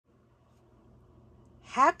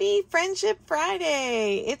Happy Friendship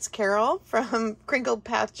Friday! It's Carol from Crinkled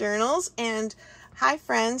Path Journals, and hi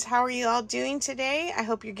friends, how are you all doing today? I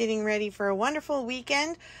hope you're getting ready for a wonderful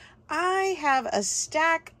weekend. I have a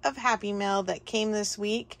stack of Happy Mail that came this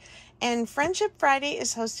week, and Friendship Friday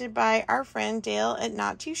is hosted by our friend Dale at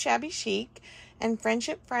Not Too Shabby Chic. And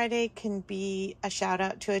Friendship Friday can be a shout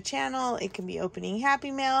out to a channel, it can be opening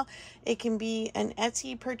Happy Mail, it can be an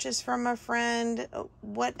Etsy purchase from a friend,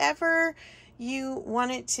 whatever you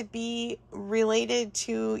want it to be related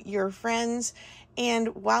to your friends. And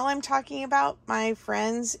while I'm talking about my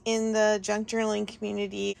friends in the junk journaling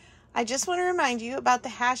community, I just want to remind you about the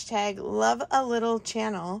hashtag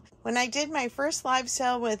 #LoveALittleChannel. When I did my first live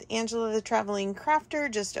sale with Angela the Traveling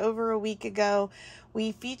Crafter just over a week ago,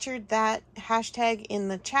 we featured that hashtag in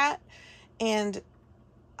the chat, and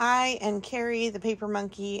I and Carrie, the Paper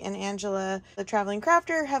Monkey, and Angela, the Traveling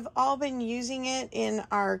Crafter, have all been using it in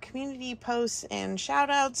our community posts and shout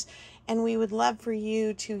outs, and we would love for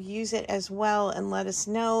you to use it as well and let us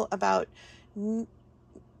know about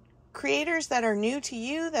creators that are new to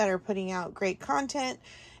you that are putting out great content,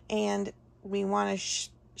 and we want to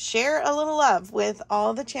share a little love with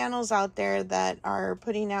all the channels out there that are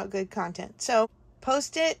putting out good content. So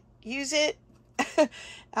post it, use it,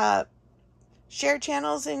 share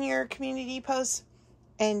channels in your community posts,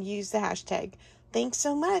 and use the hashtag. Thanks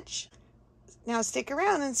so much. Now stick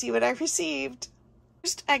around and see what I received.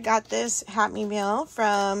 First, I got this Happy Mail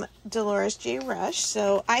from Dolores J. Rush.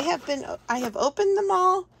 So I have opened them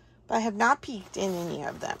all, but I have not peeked in any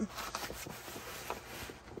of them.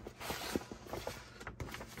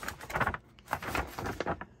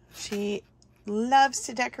 She loves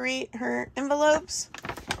to decorate her envelopes.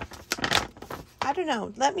 I don't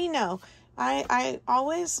know. Let me know. I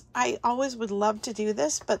always would love to do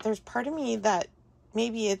this, but there's part of me that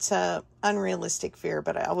maybe it's a unrealistic fear,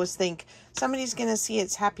 but I always think somebody's going to see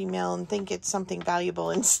it's Happy Mail and think it's something valuable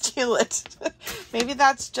and steal it. Maybe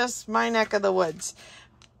that's just my neck of the woods.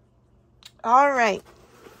 All right.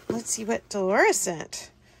 Let's see what Dolores sent.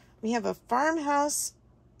 We have a farmhouse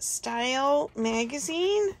style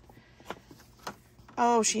magazine.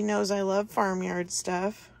 Oh, she knows I love farmyard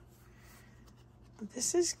stuff.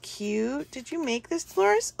 This is cute. Did you make this,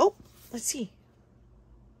 Dolores? Oh, let's see.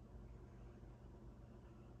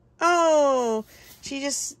 Oh, she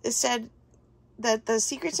just said that the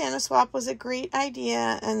Secret Santa swap was a great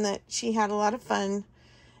idea and that she had a lot of fun.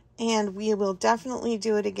 And we will definitely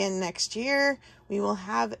do it again next year. We will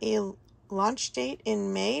have a launch date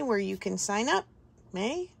in May where you can sign up.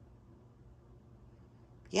 May?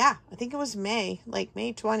 Yeah, I think it was May, like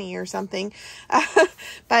May 20 or something.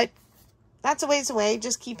 But that's a ways away.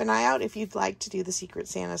 Just keep an eye out if you'd like to do the Secret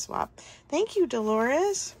Santa swap. Thank you,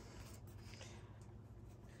 Dolores.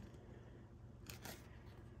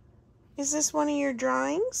 Is this one of your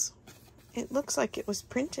drawings? It looks like it was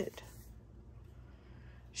printed.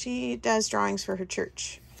 She does drawings for her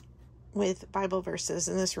church with Bible verses,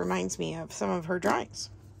 and this reminds me of some of her drawings.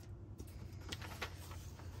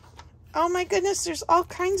 Oh my goodness, there's all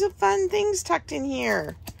kinds of fun things tucked in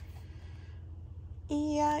here.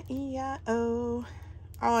 E-I-E-I-O. Oh,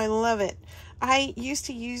 I love it. I used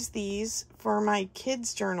to use these for my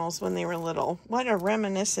kids' journals when they were little. What a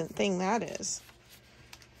reminiscent thing that is.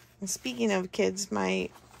 And speaking of kids, my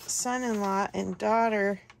son-in-law and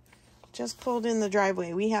daughter just pulled in the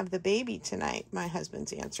driveway. We have the baby tonight. My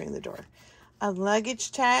husband's answering the door. A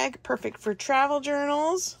luggage tag, perfect for travel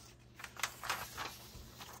journals.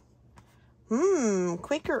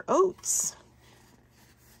 Quaker Oats.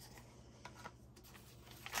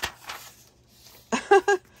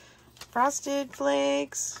 Frosted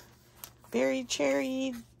Flakes, berry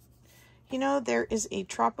cherry. You know, there is a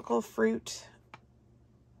tropical fruit,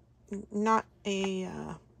 not a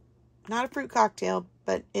fruit cocktail,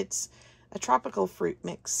 but it's a tropical fruit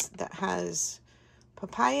mix that has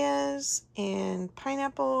papayas and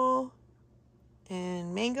pineapple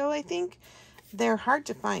and mango, I think. They're hard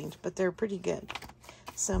to find, but they're pretty good.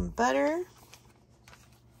 Some butter.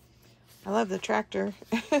 I love the tractor.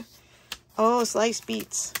 Oh, sliced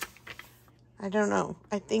beets. I don't know.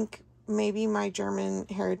 I think maybe my German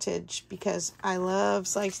heritage, because I love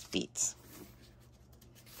sliced beets.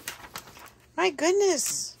 My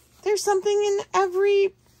goodness. There's something in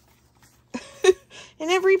every in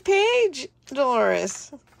every page,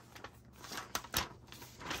 Dolores.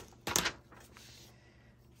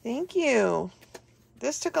 Thank you.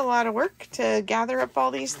 This took a lot of work to gather up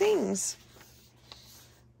all these things.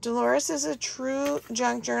 Dolores is a true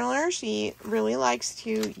junk journaler. She really likes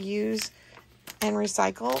to use and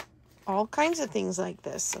recycle all kinds of things like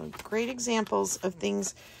this. So great examples of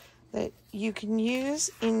things that you can use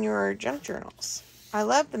in your junk journals. I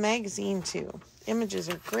love the magazine too. Images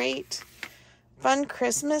are great. Fun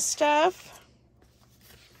Christmas stuff.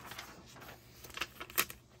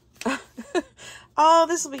 Oh,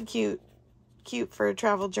 this will be cute. Cute for a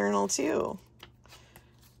travel journal too.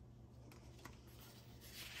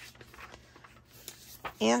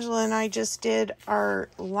 Angela and I just did our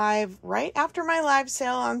live right after my live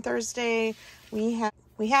sale on Thursday. We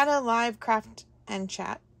had a live craft and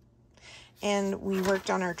chat, and we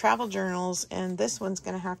worked on our travel journals, and this one's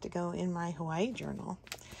going to have to go in my Hawaii journal.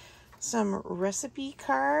 Some recipe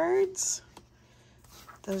cards.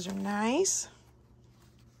 Those are nice.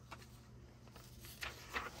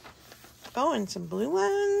 Oh, and some blue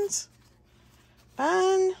ones.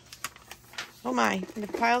 Fun. Oh my, the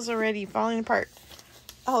pile's already falling apart.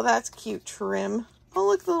 Oh, that's cute trim. Oh,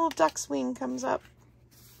 look, the little duck's wing comes up.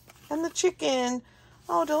 And the chicken.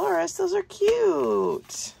 Oh, Dolores, those are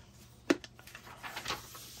cute.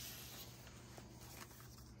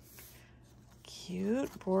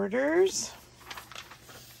 Cute borders.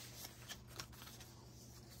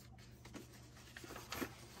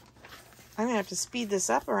 I'm going to have to speed this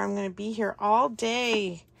up or I'm going to be here all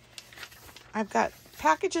day. I've got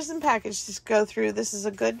packages and packages to go through. This is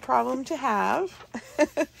a good problem to have.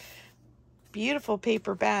 Beautiful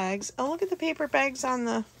paper bags. Oh, look at the paper bags on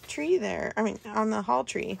the tree there. I mean, on the hall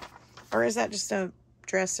tree. Or is that just a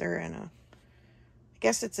dresser and a... I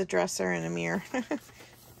guess it's a dresser and a mirror.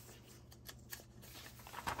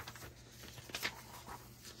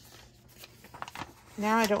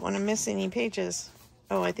 Now I don't want to miss any pages.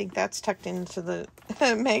 Oh, I think that's tucked into the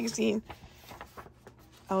magazine.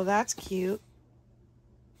 Oh, that's cute.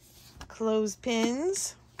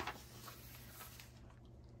 Clothespins.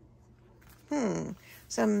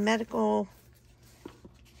 Some medical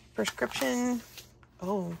prescription.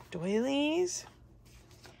 Oh, doilies.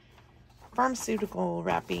 Pharmaceutical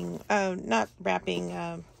wrapping. Not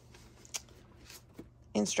wrapping.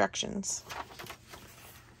 Instructions.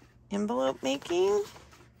 Envelope making.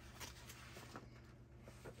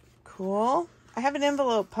 Cool. I have an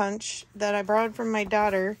envelope punch that I borrowed from my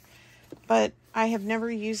daughter, but I have never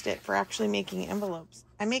used it for actually making envelopes.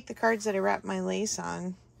 I make the cards that I wrap my lace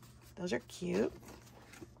on. Those are cute.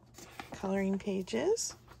 Coloring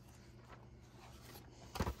pages.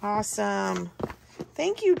 Awesome.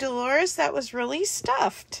 Thank you, Dolores. That was really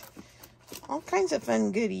stuffed. All kinds of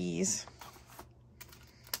fun goodies.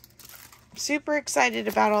 Super excited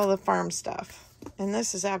about all the farm stuff. And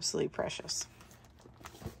this is absolutely precious.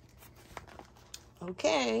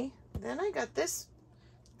 Okay. Then I got this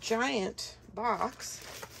giant box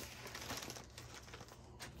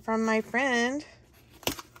from my friend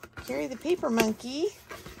Carrie the Paper Monkey.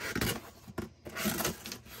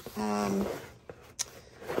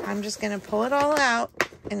 I'm just going to pull it all out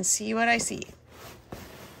and see what I see.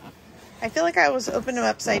 I feel like I always open them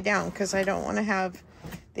upside down because I don't want to have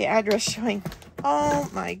the address showing. Oh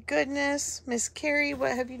my goodness. Miss Carrie,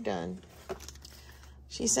 what have you done?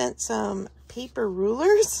 She sent some paper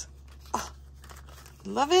rulers. Oh,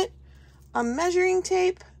 love it. A measuring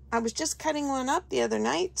tape. I was just cutting one up the other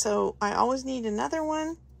night, so I always need another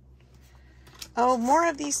one. Oh, more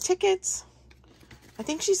of these tickets. I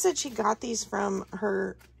think she said she got these from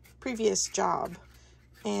her previous job,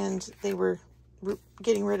 and they were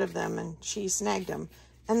getting rid of them, and she snagged them.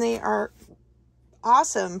 And they are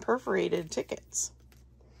awesome perforated tickets.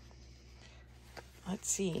 Let's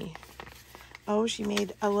see. Oh, she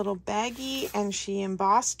made a little baggie, and she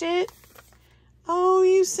embossed it. Oh,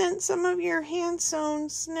 you sent some of your hand-sewn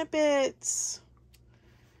snippets.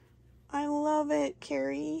 I love it,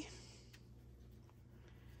 Carrie.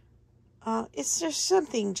 It's just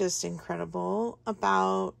something just incredible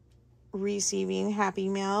about receiving Happy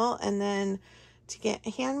Mail, and then to get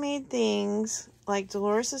handmade things like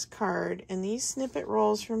Dolores's card and these snippet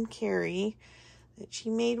rolls from Carrie that she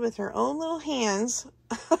made with her own little hands.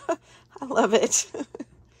 I love it.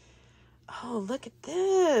 Oh, look at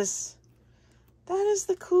this. That is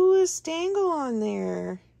the coolest dangle on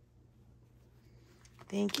there.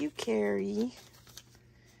 Thank you, Carrie.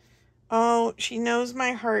 Oh, she knows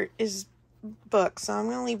my heart is books, so I'm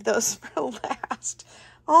going to leave those for last.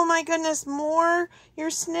 Oh my goodness, more your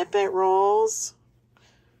snippet rolls.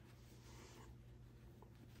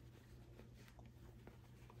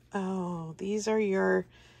 Oh, these are your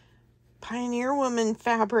Pioneer Woman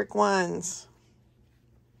fabric ones.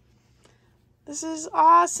 This is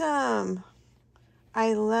awesome.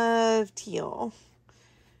 I love teal.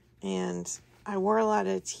 And I wore a lot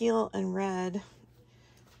of teal and red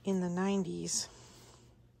in the 90s.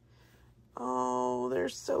 Oh, they're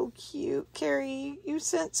so cute. Carrie, you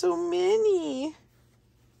sent so many.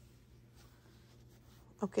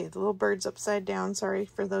 Okay, the little bird's upside down. Sorry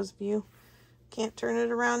for those of you. Can't turn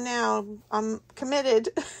it around now. I'm committed.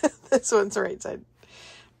 This one's the right side.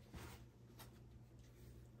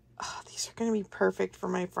 Oh, these are going to be perfect for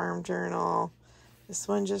my farm journal. This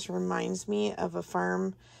one just reminds me of a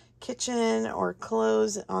farm kitchen or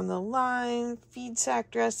clothes on the line, feed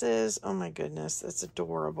sack dresses. Oh my goodness, that's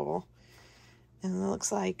adorable. And it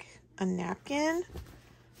looks like a napkin.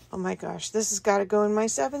 Oh my gosh, this has got to go in my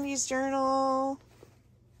 70s journal.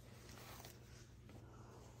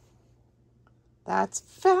 That's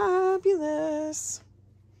fabulous.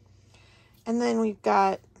 And then we've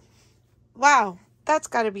got, wow, that's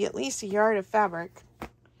got to be at least a yard of fabric.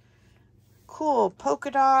 Cool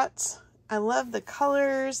polka dots. I love the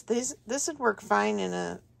colors. This would work fine in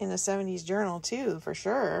a 70s journal too, for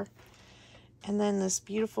sure. And then this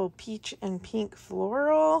beautiful peach and pink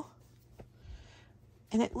floral.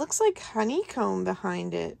 And it looks like honeycomb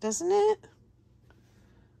behind it, doesn't it?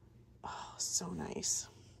 Oh, so nice.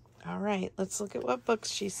 All right, let's look at what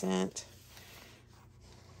books she sent.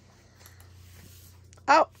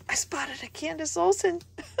 Oh, I spotted a Candace Olsen.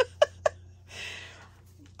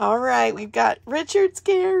 All right, we've got Richard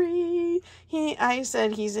Scarry. I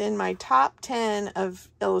said he's in my top 10 of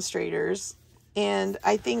illustrators, and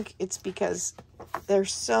I think it's because they're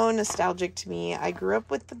so nostalgic to me. I grew up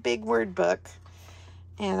with the Big Word book,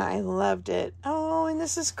 and I loved it. Oh, and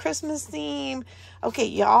this is Christmas theme. Okay,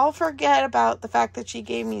 y'all forget about the fact that she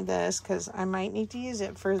gave me this, because I might need to use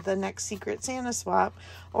it for the next Secret Santa swap,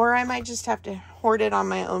 or I might just have to hoard it on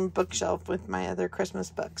my own bookshelf with my other Christmas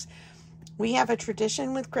books. We have a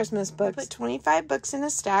tradition with Christmas books. Put 25 books in a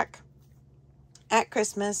stack at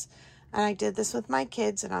Christmas. And I did this with my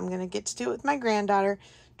kids, and I'm going to get to do it with my granddaughter.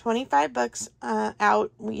 25 books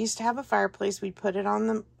out. We used to have a fireplace. We'd put it on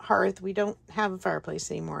the hearth. We don't have a fireplace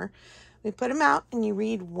anymore. We put them out, and you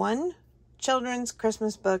read one children's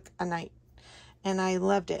Christmas book a night. And I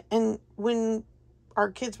loved it. And when our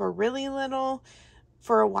kids were really little,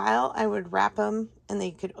 for a while, I would wrap them, and they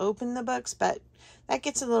could open the books, but that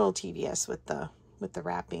gets a little tedious with the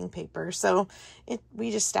wrapping paper. So we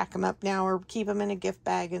just stack them up now or keep them in a gift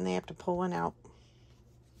bag, and they have to pull one out.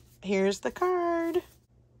 Here's the card.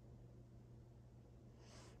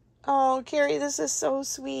 Oh, Carrie, this is so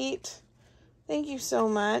sweet. Thank you so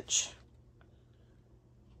much.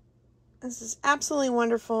 This is absolutely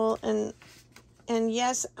wonderful. And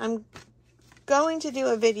yes, I'm going to do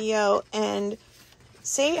a video and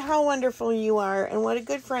say how wonderful you are and what a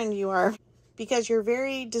good friend you are, because you're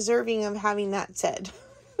very deserving of having that said.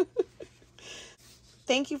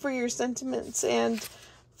 Thank you for your sentiments and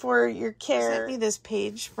for your care. She sent me this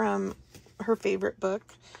page from her favorite book,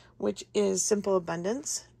 which is Simple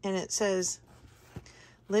Abundance. And it says,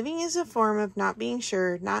 living is a form of not being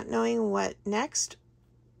sure, not knowing what next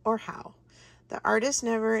or how. The artist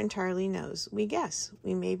never entirely knows. We guess.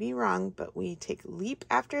 We may be wrong, but we take leap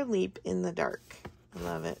after leap in the dark. I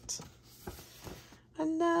love it. I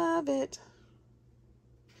love it.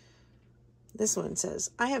 This one says,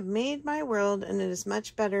 I have made my world, and it is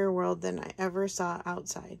much better world than I ever saw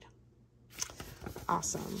outside.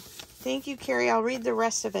 Awesome. Thank you, Carrie. I'll read the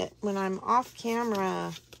rest of it when I'm off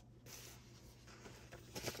camera.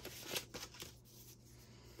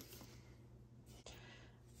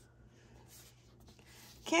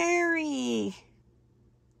 Carrie,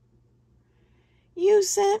 you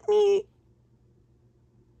sent me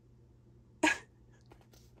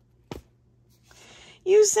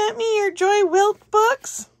your Joy Wilk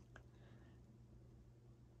books.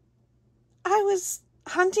 I was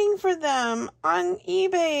hunting for them on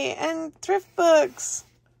eBay and thrift books.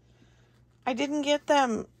 I didn't get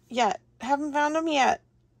them yet. Haven't found them yet.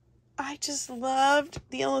 I just loved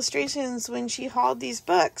the illustrations when she hauled these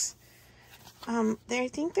books. I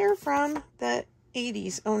think they're from the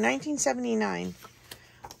 80s. Oh, 1979.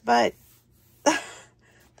 But the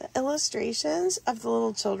illustrations of the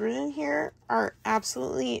little children in here are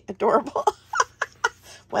absolutely adorable.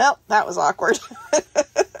 Well, that was awkward.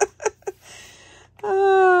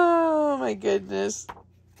 Oh, my goodness.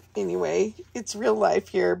 Anyway, it's real life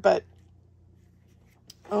here, but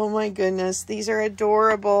oh my goodness, these are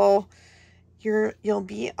adorable. You'll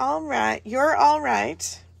be all right. You're all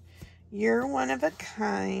right. You're one of a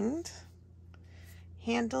kind.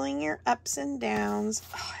 Handling your ups and downs.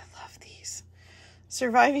 Oh, I love these.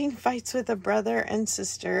 Surviving fights with a brother and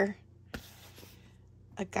sister.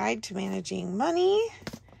 A guide to managing money.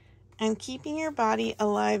 And keeping your body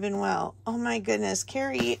alive and well. Oh my goodness,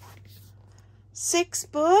 Carrie. 6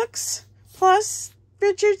 books plus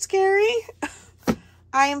Richard Scarry.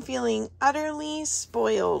 I am feeling utterly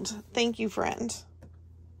spoiled. Thank you, friend.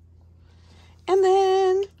 And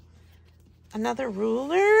then Another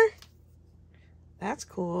ruler. That's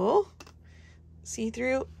cool.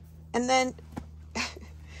 See-through. And then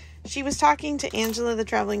she was talking to Angela, the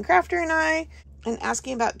traveling crafter, and I, and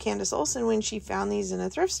asking about Candace Olsen when she found these in a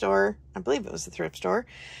thrift store. I believe it was a thrift store.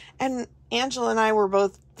 And Angela and I were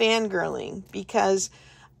both fangirling because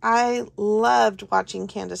I loved watching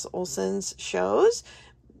Candace Olsen's shows,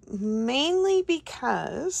 mainly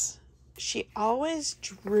because she always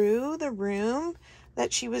drew the room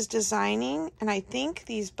that she was designing. And I think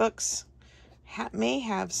these books may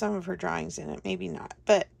have some of her drawings in it, maybe not.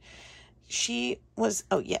 But she was,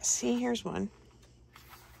 oh yes, see, here's one.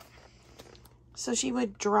 So she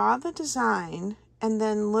would draw the design, and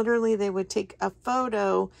then literally they would take a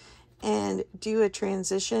photo and do a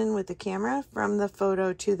transition with the camera from the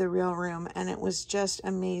photo to the real room, and it was just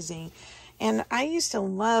amazing. And I used to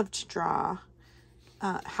love to draw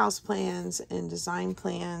house plans and design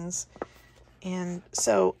plans, and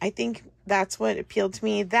so I think that's what appealed to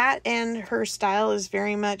me. That and her style is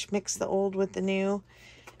very much mix the old with the new,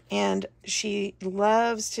 and she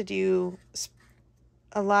loves to do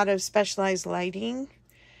a lot of specialized lighting,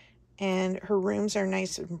 and her rooms are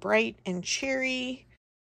nice and bright and cheery.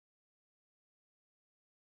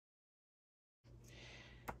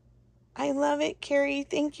 I love it, Carrie.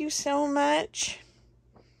 Thank you so much.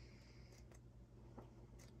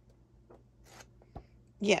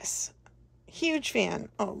 Yes, huge fan.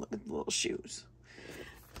 Oh, look at the little shoes.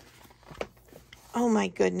 Oh my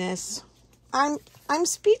goodness. I'm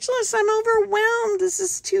speechless. I'm overwhelmed. This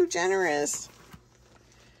is too generous.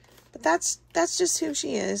 But that's just who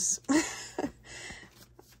she is.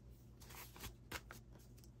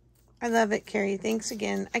 I love it, Carrie. Thanks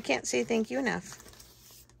again. I can't say thank you enough.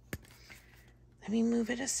 Let me move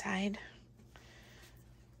it aside.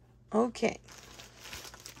 Okay.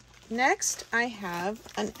 Next, I have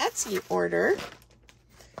an Etsy order.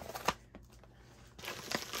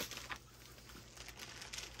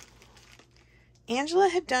 Angela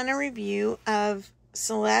had done a review of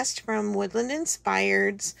Celeste from Woodland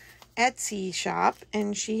Inspired's Etsy shop,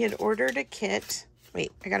 and she had ordered a kit.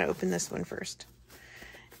 Wait, I gotta open this one first.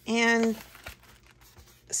 And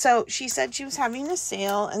so she said she was having a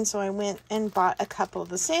sale, and so I went and bought a couple of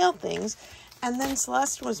the sale things. And then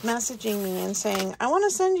Celeste was messaging me and saying, I want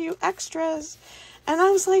to send you extras. And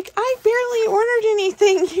I was like, I barely ordered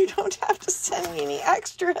anything. You don't have to send me any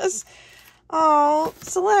extras. Oh,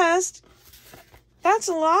 Celeste, that's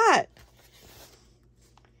a lot.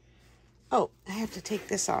 Oh, I have to take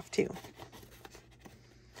this off too.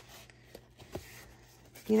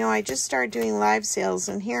 You know, I just started doing live sales,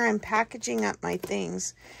 and here I'm packaging up my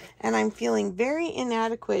things, and I'm feeling very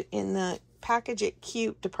inadequate in the package it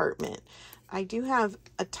cute department. I do have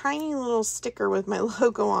a tiny little sticker with my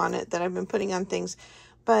logo on it that I've been putting on things,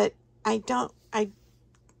 but I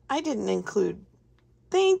didn't include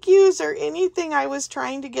thank yous or anything. I was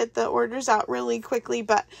trying to get the orders out really quickly,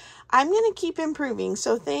 but I'm going to keep improving.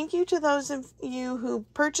 So thank you to those of you who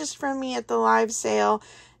purchased from me at the live sale.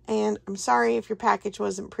 And I'm sorry if your package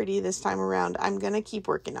wasn't pretty this time around. I'm going to keep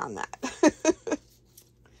working on that.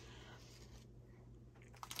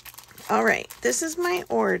 All right, this is my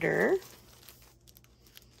order.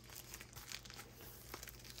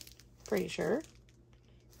 Pretty sure.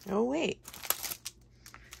 Oh, wait.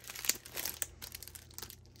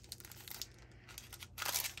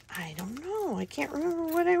 I don't know. I can't remember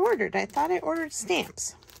what I ordered. I thought I ordered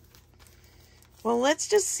stamps. Well, let's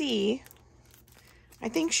just see. I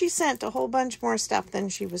think she sent a whole bunch more stuff than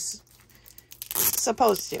she was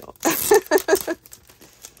supposed to.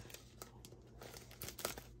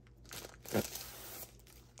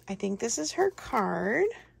 I think this is her card.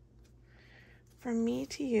 From me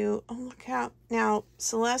to you. Oh, look how... Now,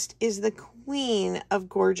 Celeste is the queen of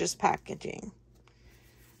gorgeous packaging.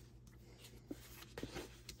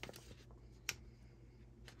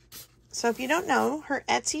 So if you don't know, her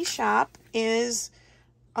Etsy shop is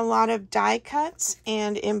a lot of die cuts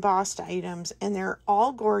and embossed items, and they're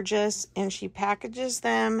all gorgeous, and she packages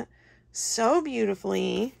them so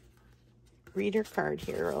beautifully. Read her card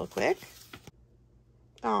here real quick.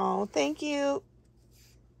 Oh, thank you.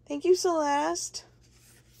 Thank you, Celeste.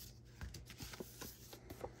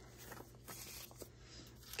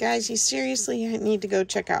 Guys, you seriously need to go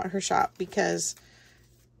check out her shop, because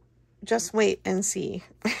just wait and see.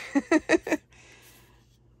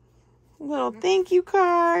 Little thank you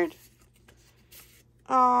card.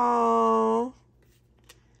 Oh,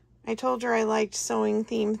 I told her I liked sewing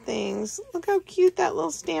themed things. Look how cute that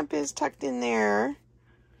little stamp is tucked in there.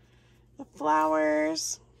 The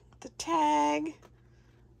flowers, the tag.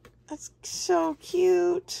 That's so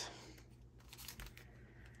cute.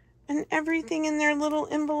 And everything in their little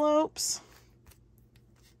envelopes.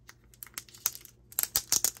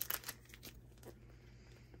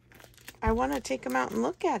 I want to take them out and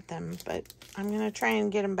look at them, but I'm going to try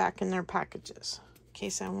and get them back in their packages in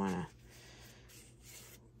case I want to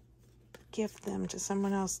gift them to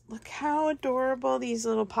someone else. Look how adorable these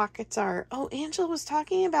little pockets are. Oh, Angela was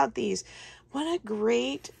talking about these. What a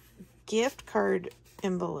great gift card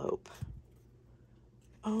envelope.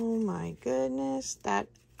 Oh my goodness.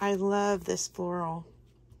 I love this floral.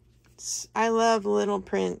 I love little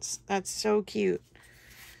prints. That's so cute.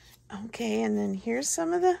 Okay, and then here's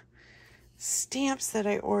some of the stamps that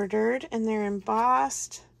I ordered, and they're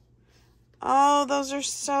embossed. Oh, those are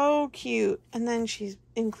so cute. And then she's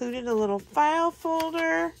included a little file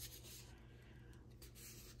folder.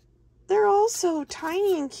 They're all so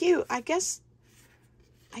tiny and cute. I guess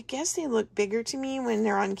they look bigger to me when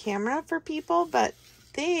they're on camera for people, but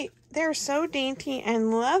they're so dainty and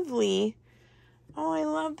lovely. Oh, I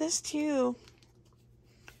love this too.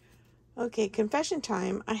 Okay, confession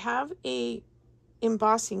time. I have a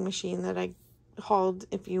embossing machine that I hauled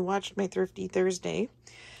if you watched my Thrifty Thursday.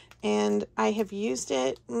 And I have used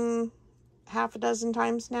it half a dozen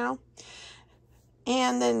times now.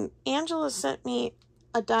 And then Angela sent me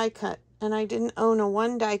a die cut, and I didn't own a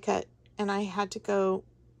one die cut, and I had to go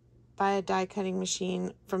buy a die cutting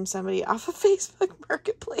machine from somebody off of Facebook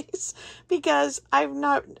Marketplace because I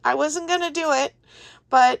wasn't gonna do it,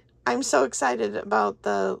 but I'm so excited about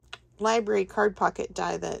the library card pocket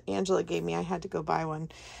die that Angela gave me. I had to go buy one.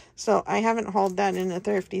 So I haven't hauled that in a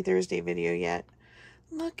Thrifty Thursday video yet.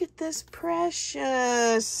 Look at this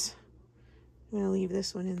precious. I'm going to leave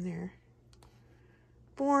this one in there.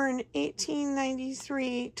 Born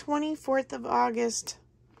 1893, 24th of August.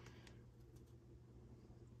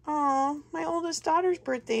 Oh, my oldest daughter's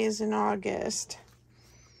birthday is in August.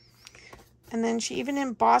 And then she even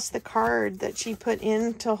embossed the card that she put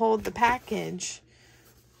in to hold the package.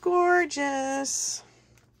 Gorgeous.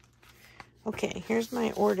 Okay, here's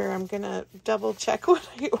my order. I'm going to double check what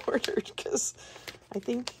I ordered because I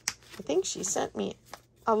think she sent me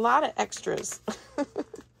a lot of extras.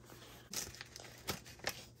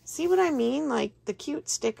 See what I mean? Like the cute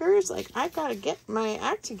stickers? Like I've got to get my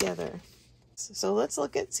act together. So let's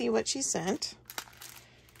see what she sent.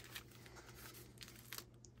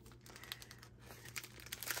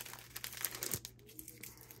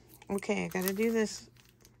 Okay, I got to do this.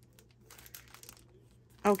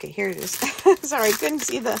 Okay, here it is. Sorry, I couldn't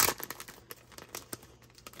see the...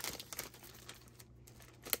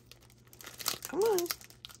 Come on.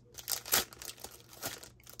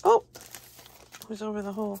 Oh, it was over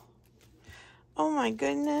the hole. Oh my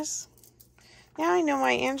goodness. Now I know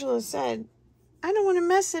why Angela said, I don't want to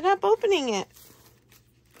mess it up opening it.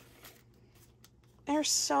 They're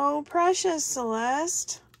so precious,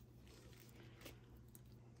 Celeste.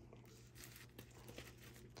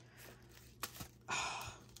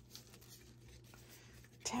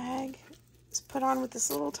 Tag is put on with this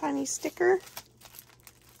little tiny sticker.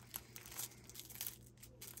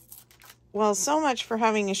 Well, so much for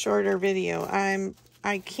having a shorter video.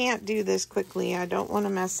 I can't do this quickly. I don't want to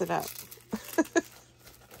mess it up.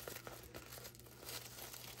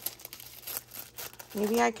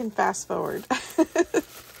 Maybe I can fast forward.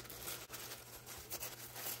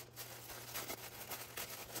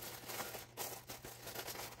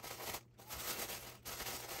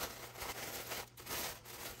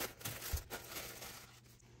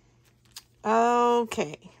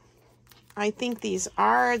 Okay. I think these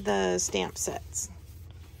are the stamp sets.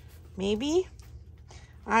 Maybe?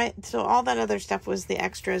 So all that other stuff was the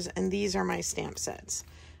extras, and these are my stamp sets.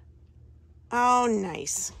 Oh,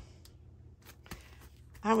 nice.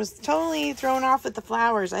 I was totally thrown off with the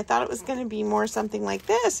flowers. I thought it was going to be more something like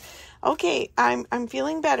this. Okay, I'm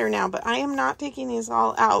feeling better now, but I am not taking these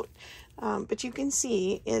all out. But you can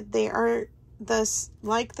see they are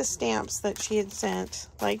like the stamps that she had sent,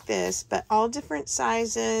 like this, but all different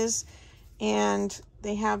sizes, and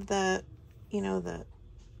they have the, you know, the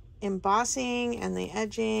embossing and the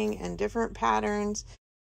edging and different patterns.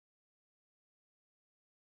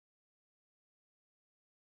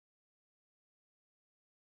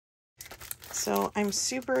 So I'm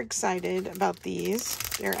super excited about these.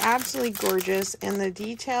 They're absolutely gorgeous, and the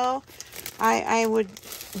detail, I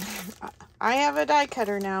have a die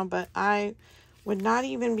cutter now, but I would not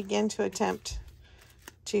even begin to attempt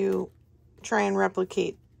to try and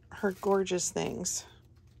replicate her gorgeous things.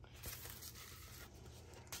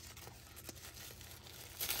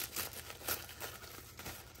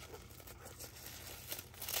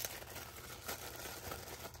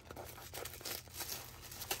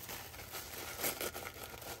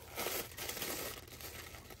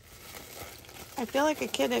 I feel like a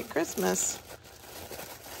kid at Christmas.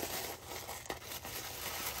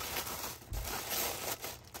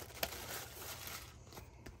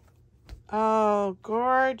 Oh,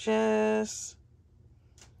 gorgeous.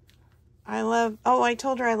 I love, oh, I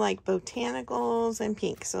told her I like botanicals and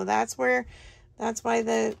pink. So that's why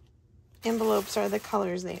the envelopes are the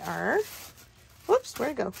colors they are. Whoops,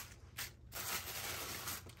 where'd it go?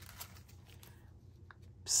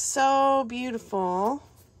 So beautiful.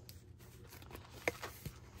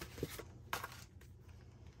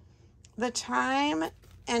 The time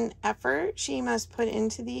and effort she must put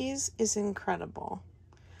into these is incredible.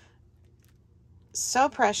 So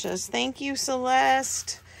precious. Thank you,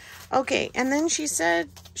 Celeste. Okay, and then she said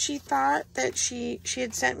she thought that she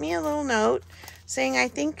had sent me a little note saying, I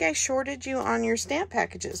think I shorted you on your stamp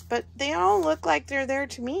packages, but they all look like they're there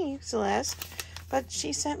to me, Celeste. But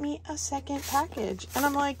she sent me a second package, and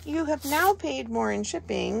I'm like, you have now paid more in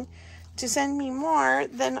shipping to send me more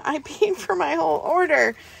than I paid for my whole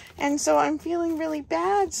order. And so I'm feeling really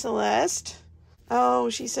bad, Celeste. Oh,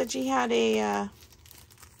 she said she had a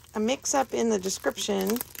mix-up in the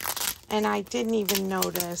description, and I didn't even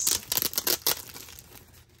notice.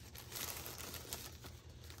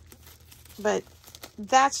 But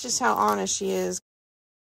that's just how honest she is.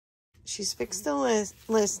 She's fixed the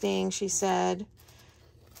listing, she said.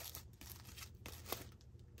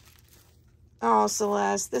 Oh,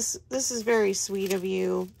 Celeste, this is very sweet of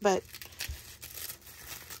you, but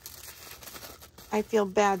I feel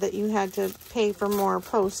bad that you had to pay for more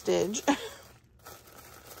postage.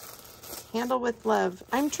 Handle with love.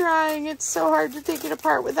 I'm trying. It's so hard to take it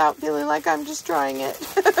apart without feeling like I'm destroying it.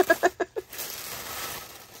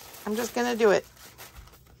 I'm just going to do it.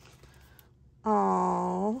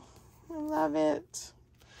 Oh, I love it.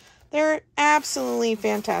 They're absolutely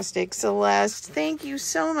fantastic, Celeste. Thank you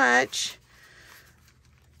so much.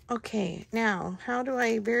 Okay, now, how do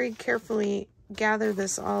I very carefully gather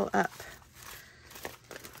this all up?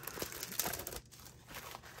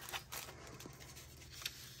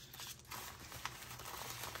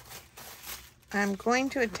 I'm going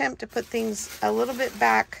to attempt to put things a little bit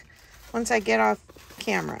back once I get off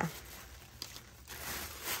camera.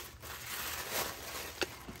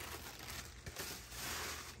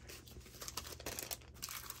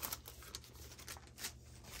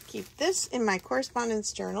 Keep this in my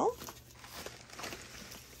correspondence journal.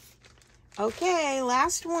 Okay,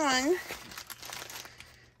 last one.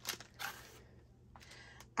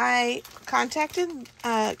 I contacted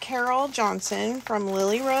Carol Johnson from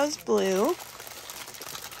Lily Rose Blue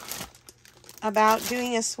about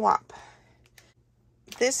doing a swap.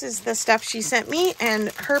 This is the stuff she sent me,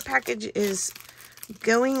 and her package is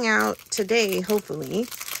going out today, hopefully.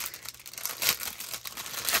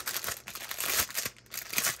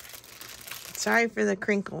 Sorry for the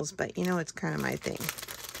crinkles, but you know it's kind of my thing.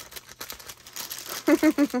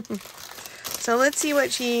 So let's see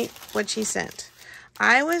what she sent.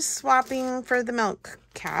 I was swapping for the milk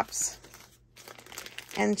caps,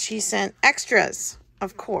 and she sent extras,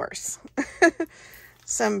 of course.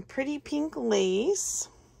 Some pretty pink lace.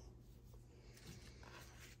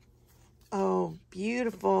 Oh,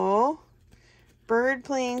 beautiful. Bird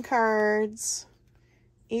playing cards.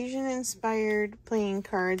 Asian-inspired playing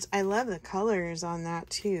cards. I love the colors on that,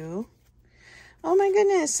 too. Oh, my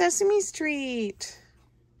goodness. Sesame Street.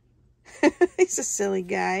 He's a silly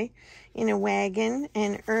guy in a wagon.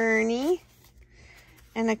 And Ernie.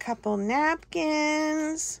 And a couple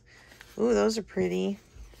napkins. Ooh, those are pretty.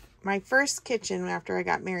 My first kitchen after I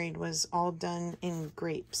got married was all done in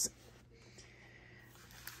grapes.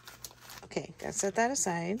 Okay, gotta set that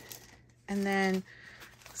aside. And then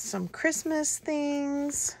some Christmas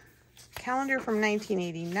things. Calendar from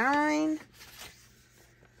 1989.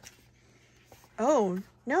 Oh,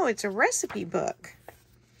 no, it's a recipe book.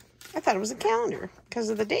 I thought it was a calendar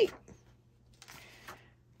because of the date.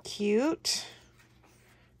 Cute.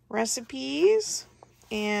 Recipes.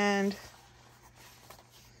 And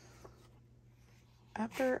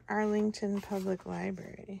Upper Arlington Public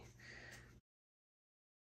Library.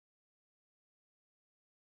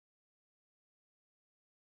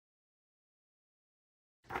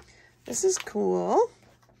 This is cool.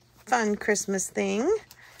 Fun Christmas thing.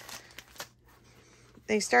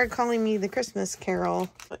 They started calling me the Christmas Carol.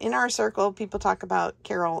 In our circle, people talk about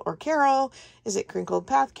Carol or Carol. Is it Crinkled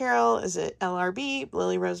Path Carol? Is it LRB,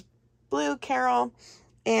 Lily Rose Blue Carol?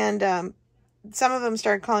 And some of them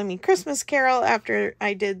started calling me Christmas Carol after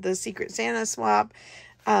I did the Secret Santa swap.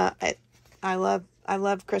 I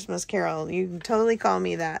love Christmas Carol. You can totally call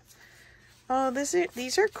me that. Oh,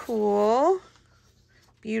 these are cool.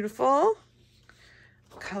 Beautiful.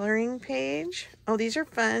 Coloring page. Oh, these are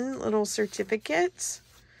fun little certificates.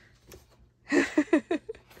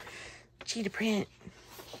 Cheetah print.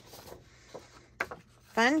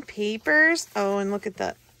 Fun papers. Oh, and look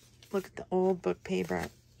at Look at the old book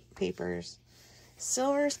papers.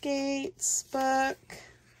 Silver Skates book.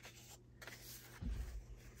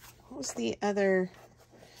 What was the other?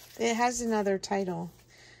 It has another title.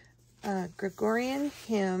 Gregorian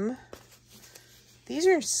Hymn. These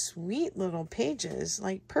are sweet little pages,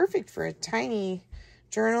 like perfect for a tiny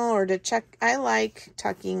journal or to check. I like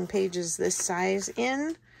tucking pages this size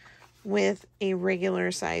in with a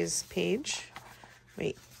regular size page.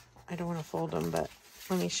 Wait, I don't want to fold them, but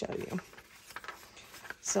let me show you.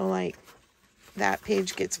 So like that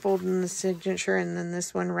page gets folded in the signature and then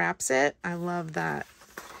this one wraps it. I love that.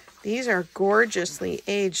 These are gorgeously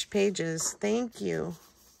aged pages. Thank you.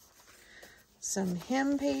 Some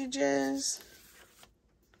hymn pages.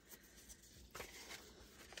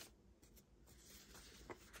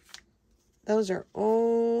 Those are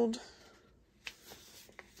old.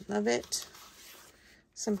 Love it.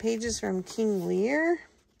 Some pages from King Lear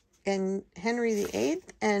and Henry VIII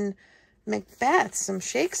and Macbeth. Some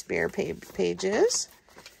Shakespeare pages.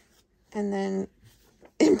 And then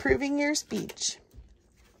Improving Your Speech.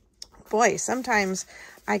 Boy, sometimes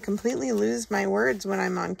I completely lose my words when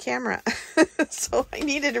I'm on camera. So I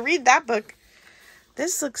needed to read that book.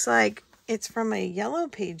 This looks like it's from a Yellow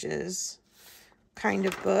Pages kind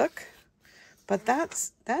of book. But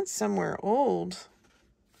that's somewhere old.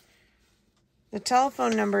 The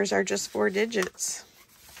telephone numbers are just 4 digits.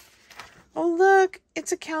 Oh, look,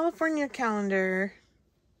 it's a California calendar.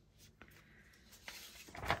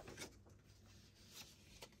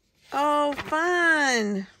 Oh,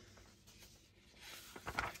 fun.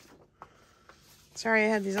 Sorry I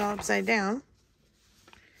had these all upside down.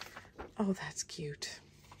 Oh, that's cute.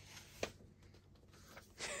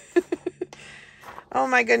 Oh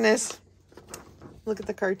my goodness. Look at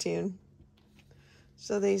the cartoon.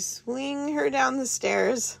 So they swing her down the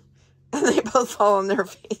stairs and they both fall on their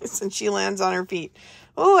face and she lands on her feet.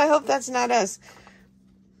 Oh, I hope that's not us.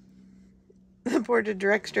 The board of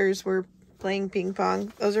directors were playing ping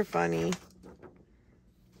pong. Those are funny.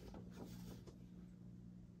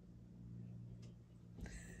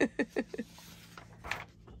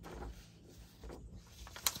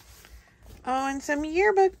 Oh, and some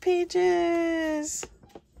yearbook pages.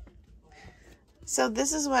 So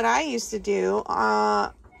this is what I used to do.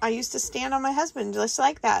 I used to stand on my husband just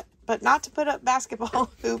like that, but not to put up basketball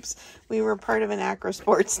hoops. We were part of an acro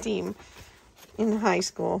sports team in high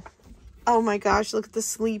school. Oh my gosh, look at the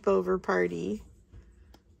sleepover party.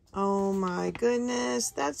 Oh my goodness,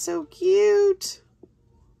 that's so cute.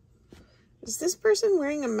 Is this person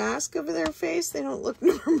wearing a mask over their face? They don't look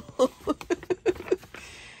normal.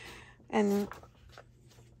 And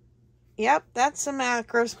yep, that's some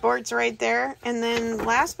acro sports right there. And then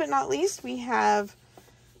last but not least, we have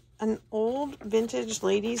an old vintage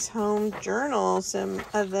ladies' home journal, some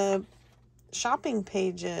of the shopping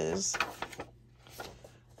pages.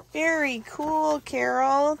 Very cool,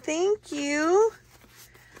 Carol. Thank you.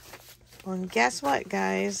 Well, and guess what,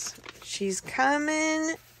 guys? She's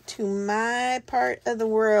coming to my part of the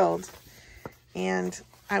world. And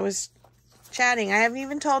I was chatting. I haven't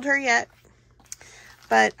even told her yet.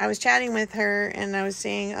 But I was chatting with her and I was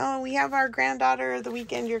saying, oh, we have our granddaughter the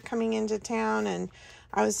weekend you're coming into town. And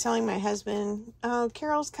I was telling my husband, oh,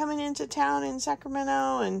 Carol's coming into town in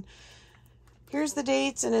Sacramento and here's the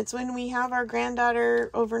dates. And it's when we have our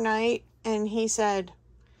granddaughter overnight. And he said,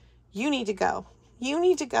 you need to go. You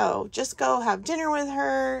need to go. Just go have dinner with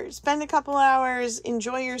her, spend a couple hours,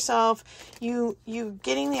 enjoy yourself. You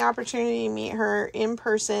getting the opportunity to meet her in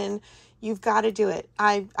person. You've got to do it.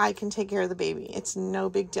 I can take care of the baby. It's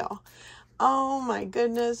no big deal. Oh my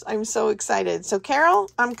goodness. I'm so excited. So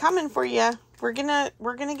Carol, I'm coming for you. We're gonna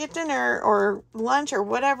get dinner or lunch or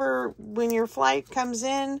whatever when your flight comes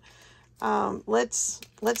in. Let's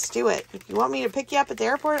do it. If you want me to pick you up at the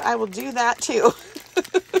airport, I will do that too.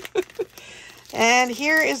 And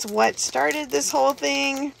here is what started this whole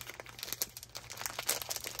thing.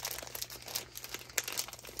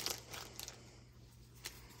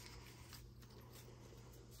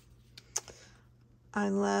 I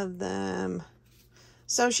love them.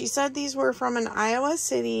 So she said these were from an Iowa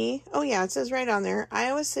City. Oh yeah, it says right on there,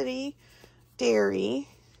 Iowa City dairy.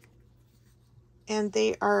 And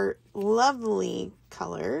they are lovely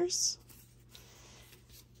colors.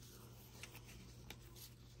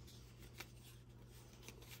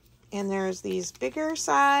 And there's these bigger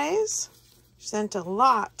size. Sent a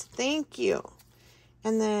lot. Thank you.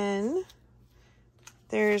 And then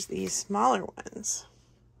there's these smaller ones.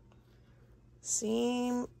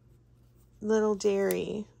 Same little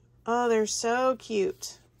dairy. Oh, they're so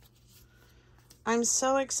cute. I'm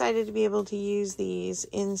so excited to be able to use these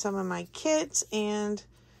in some of my kits and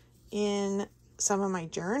in some of my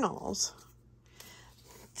journals.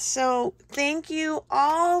 So thank you,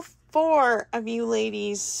 all 4 of you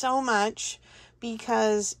ladies, so much,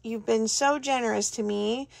 because you've been so generous to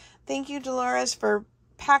me. Thank you, Dolores, for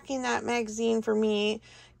packing that magazine for me.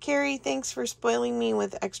 Carrie, thanks for spoiling me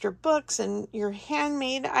with extra books and your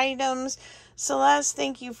handmade items. Celeste,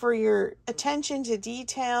 thank you for your attention to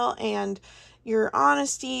detail and your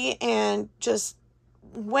honesty and just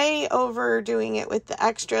way overdoing it with the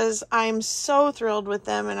extras. I'm so thrilled with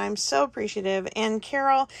them and I'm so appreciative. And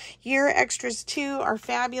Carol, your extras too are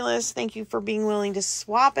fabulous. Thank you for being willing to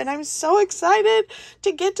swap, and I'm so excited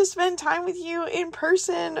to get to spend time with you in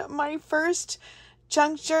person. My first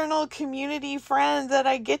junk journal community friend that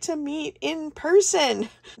I get to meet in person.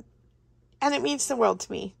 And it means the world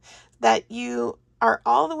to me that you are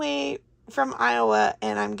all the way from Iowa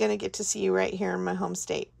and I'm going to get to see you right here in my home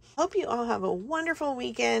state. Hope you all have a wonderful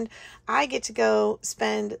weekend. I get to go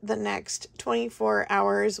spend the next 24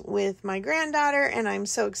 hours with my granddaughter, and I'm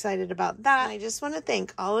so excited about that. I just want to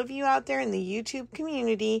thank all of you out there in the YouTube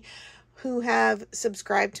community who have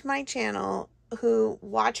subscribed to my channel, who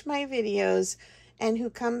watch my videos, and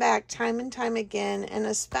who come back time and time again. And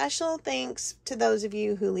a special thanks to those of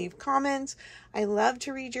you who leave comments. I love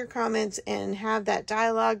to read your comments and have that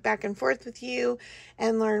dialogue back and forth with you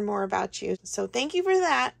and learn more about you. So thank you for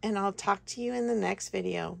that, and I'll talk to you in the next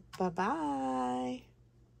video. Bye-bye.